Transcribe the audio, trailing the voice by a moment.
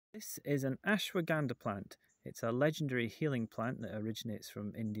This is an ashwagandha plant. It's a legendary healing plant that originates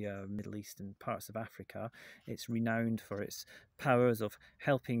from India, Middle East and parts of Africa. It's renowned for its powers of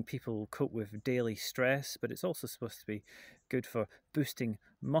helping people cope with daily stress, but it's also supposed to be good for boosting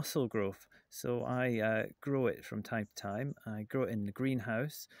muscle growth. So I grow it from time to time. I grow it in the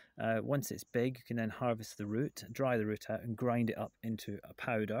greenhouse. Once it's big, you can then harvest the root, dry the root out and grind it up into a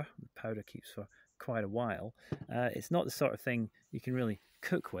powder. The powder keeps for quite a while. It's not the sort of thing you can really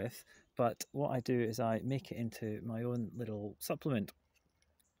cook with, but what I do is I make it into my own little supplement.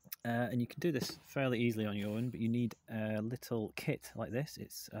 And you can do this fairly easily on your own, but you need a little kit like this.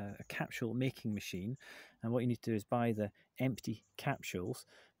 It's a capsule making machine, and what you need to do is buy the empty capsules.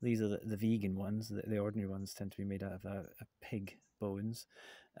 These are the vegan ones. The ordinary ones tend to be made out of pig bones.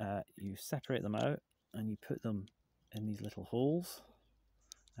 You separate them out and you put them in these little holes,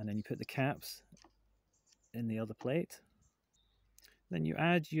 and then you put the caps in the other plate. Then you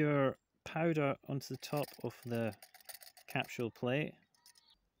add your powder onto the top of the capsule plate,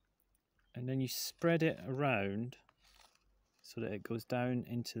 and then you spread it around so that it goes down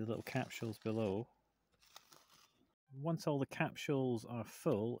into the little capsules below. Once all the capsules are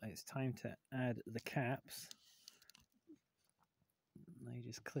full, it's time to add the caps. They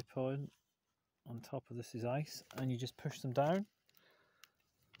just clip on top of this is ice, and you just push them down,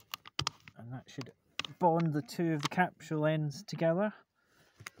 and that should bond the two of the capsule ends together.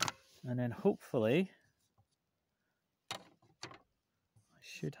 And then hopefully I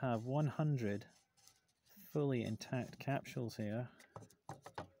should have 100 fully intact capsules here,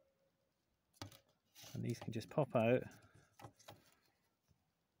 and these can just pop out,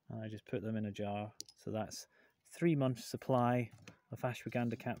 and I just put them in a jar. So that's 3 months supply of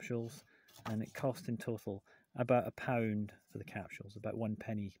ashwagandha capsules, and it cost in total about £1 for the capsules, about 1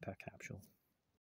 penny per capsule.